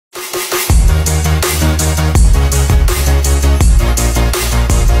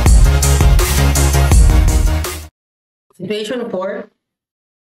Situation 4.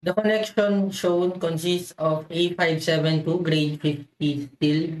 The connection shown consists of A572 grade 50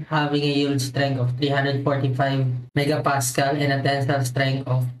 steel having a yield strength of 345 megapascal and a tensile strength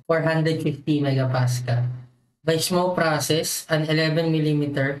of 450 megapascal. By smoke process, an 11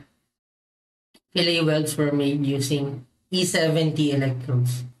 millimeter fillet welds were made using E70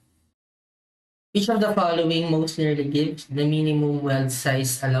 electrodes. Which of the following most nearly gives the minimum weld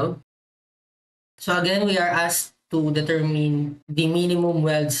size allowed? So again, we are asked to determine the minimum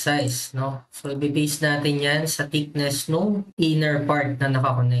weld size, no? So i-base natin yan sa thickness ng inner part na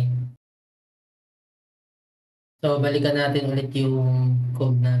nakakonect. So balikan natin ulit yung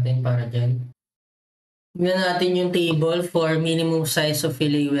code natin para dyan. Tingnan natin yung table for minimum size of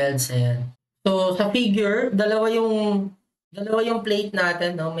fillet welds. Ayan. So sa figure, dalawa yung plate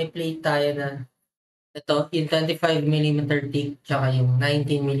natin, no? May plate tayo na ito, yung 25 mm thick, tsaka yung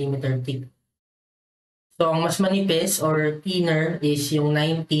 19 mm thick. So, ang mas manipis or thinner is yung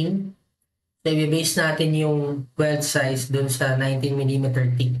 19. So, i-base natin yung weld size dun sa 19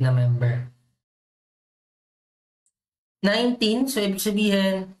 mm thick na member. 19, so ibig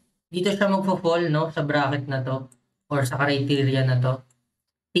sabihin, dito siya magpo-fall, no, sa bracket na to or sa criteria na to.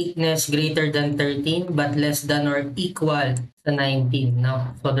 Thickness greater than 13 but less than or equal sa 19,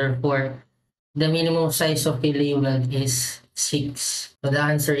 no? So, therefore, the minimum size of fillet weld is 6. So, the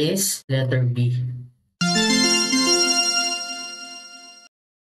answer is letter B.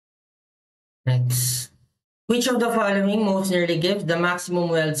 Next. Which of the following most nearly gives the maximum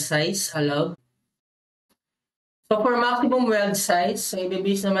weld size allowed? So for maximum weld size, so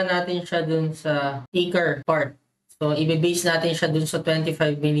i-base naman natin siya dun sa thicker part. So i-base natin siya dun sa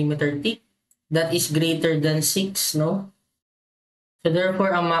 25 mm thick. That is greater than 6, no? So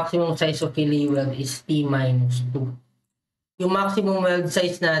therefore, ang maximum size of fillet weld is T minus 2. Yung maximum weld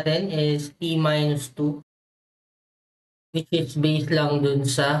size natin is T minus 2. Which is based lang dun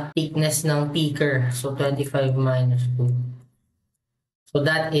sa thickness ng thicker. So, 25 minus 2. So,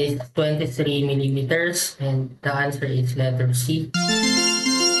 that is 23 millimeters. And the answer is letter C.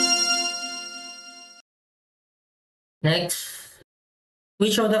 Next.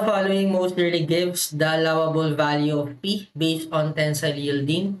 Which of the following most nearly gives the allowable value of P based on tensile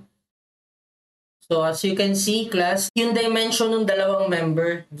yielding? So, as you can see, class, yung dimension ng dalawang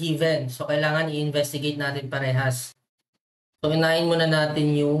member given. So, kailangan i-investigate natin parehas. So, unahin muna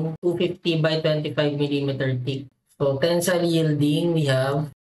natin yung 250 by 25 mm thick. So, tensile yielding, we have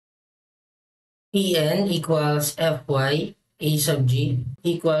Pn equals Fy A sub G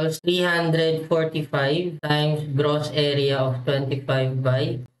equals 345 times gross area of 25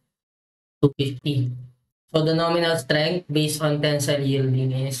 by 250. So, the nominal strength based on tensile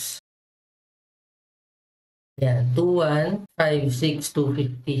yielding is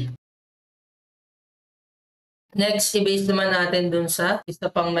 2156,250. Next, i-base naman natin dun sa isa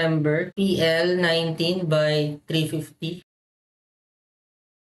pang member, PL 19 by 350.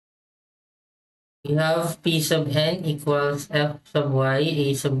 We have P sub N equals F sub Y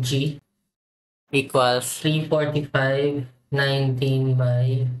A sub G equals 345, 19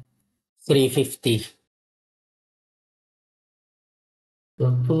 by 350.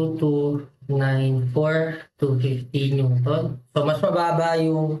 So, 2294, 250 Newton. So, mas mababa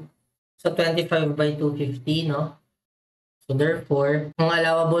yung sa 25 by 250, no? So, therefore, ang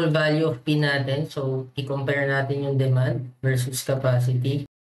allowable value of P natin, so, i-compare natin yung demand versus capacity.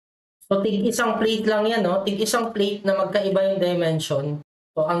 So, tig-isang plate lang yan, no? Tig-isang plate na magkaiba yung dimension.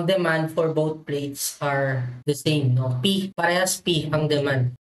 So, ang demand for both plates are the same, no? P, parehas P ang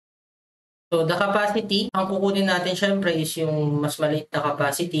demand. So, the capacity, ang kukunin natin syempre is yung mas maliit na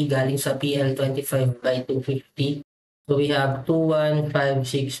capacity galing sa PL25 by 250. So, we have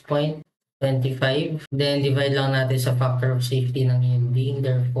 2156.25. Then, divide lang natin sa factor of safety ng yielding.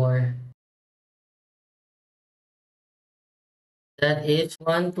 Therefore, that is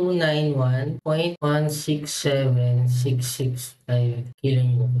 1291.167665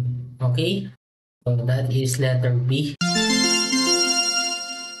 kilonewton. Okay? So, that is letter B.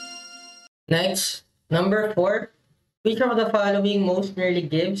 Next, number 4. Which of the following most nearly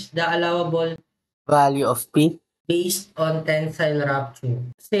gives the allowable value of P based on tensile rupture?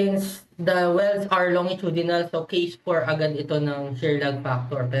 Since the welds are longitudinal, so case 4 agad ito ng shear lag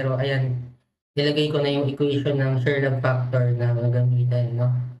factor. Pero ayan, nilagay ko na yung equation ng shear lag factor na gagamitin,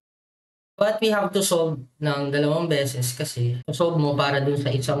 no? But we have to solve ng dalawang beses kasi solve mo para dun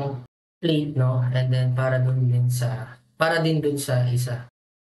sa isang plate, no? And then para din dun sa isa.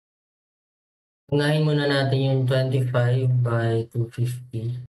 Unahin muna natin yung 25 by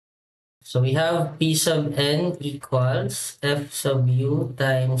 250. So we have P sub N equals F sub U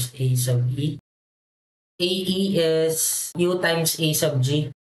times A sub E AE is U times A sub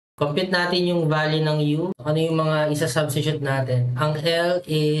G. Compute natin yung value ng U. Ano yung mga isa-substitute natin? Ang L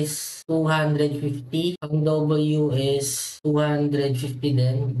is 250. Ang W is 250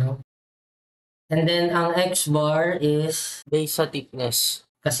 din, no? And then, ang X bar is based sa thickness.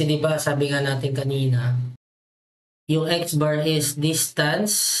 Kasi di ba sabi nga natin kanina, yung X bar is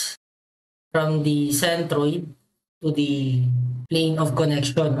distance from the centroid to the plane of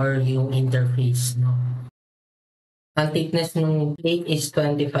connection or yung interface, no? Ang thickness ng plate is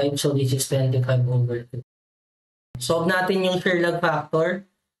 25, so this is 25 over 2. Solve natin yung shear lag factor.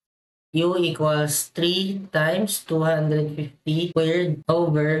 U equals 3 times 250 squared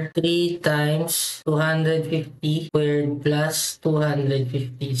over 3 times 250 squared plus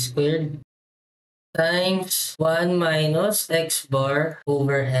 250 squared times 1 minus X bar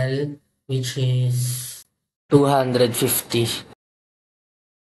over L, which is 250.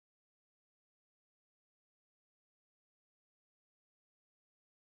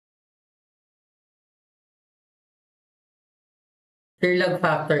 Shear lag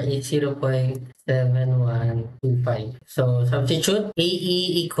factor is 0.7125. So, substitute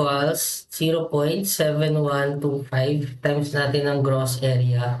AE equals 0.7125 times natin ang gross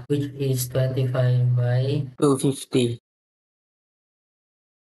area, which is 25 by 250.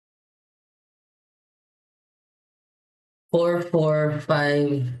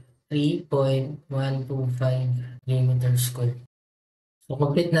 4453.125 millimeters squared. So,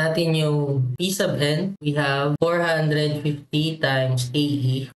 complete natin yung P sub N. We have 450 times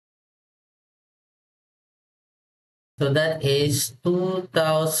AE. So, that is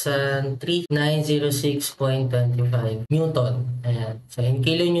 2,906.25 Newton. Ayan. So, in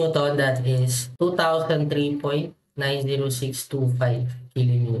kilonewton, that is 2,003.90625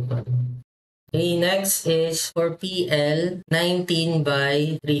 kilonewton. Okay, next is for PL, 19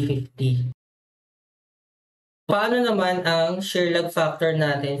 by 350. Paano naman ang shear lag factor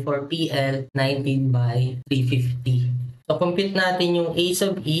natin for PL 19 by 350? So, compute natin yung A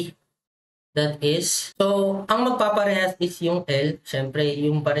sub E. That is, so, ang magpaparehas is yung L. Siyempre,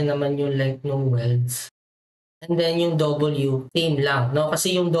 yung pa rin naman yung length ng welds. And then yung W, same lang, no?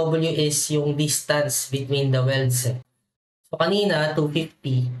 Kasi yung W is yung distance between the welds. So, kanina,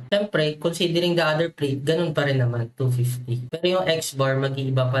 250. Siyempre, considering the other plate, ganun pa rin naman, 250. Pero yung X bar,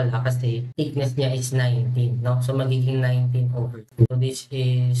 mag-iiba pala kasi thickness niya is 19, no? So, magiging 19 over 2. So, this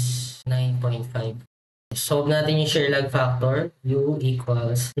is 9.5. Solve natin yung shear lag factor. U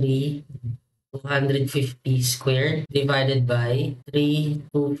equals 3, 250 squared divided by 3,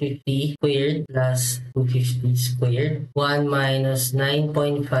 250 squared plus 250 squared. 1 minus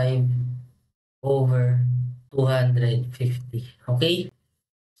 9.5 over 250. Okay?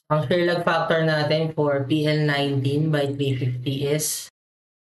 Ang shear lag factor natin for PL19 by 350 is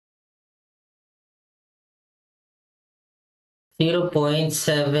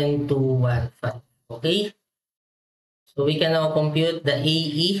 0.7215. Okay? So we can now compute the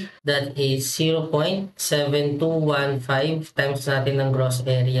AE, that is 0.7215 times natin ng gross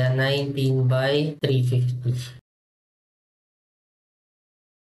area, 19 by 350.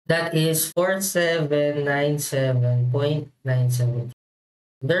 That is 4797.97.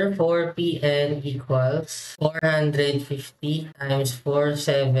 Therefore, PN equals 450 times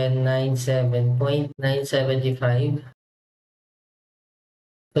 4797.975.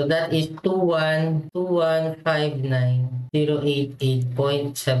 So that is 2,159,088.75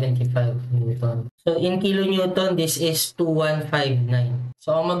 Newton. So in kilonewton, this is 2,159.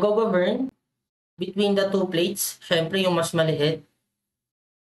 So ang mag-govern between the two plates, syempre yung mas maliit.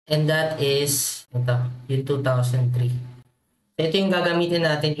 And that is, ito, yung 2003. So ito yung gagamitin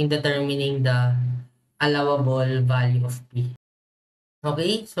natin in determining the allowable value of P.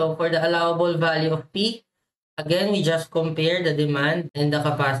 Okay, so for the allowable value of P, again, we just compare the demand and the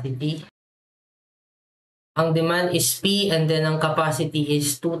capacity. Ang demand is P and then ang capacity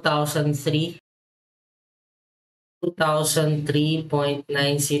is 2003.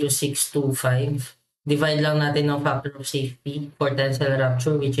 2003.90625. Divide lang natin ng factor of safety for tensile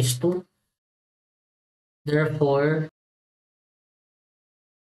rupture, which is 2. Therefore,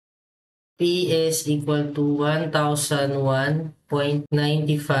 P is equal to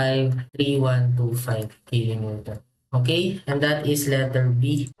 1001.953125 kilonewton. Okay? And that is letter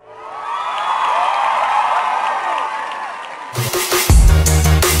B.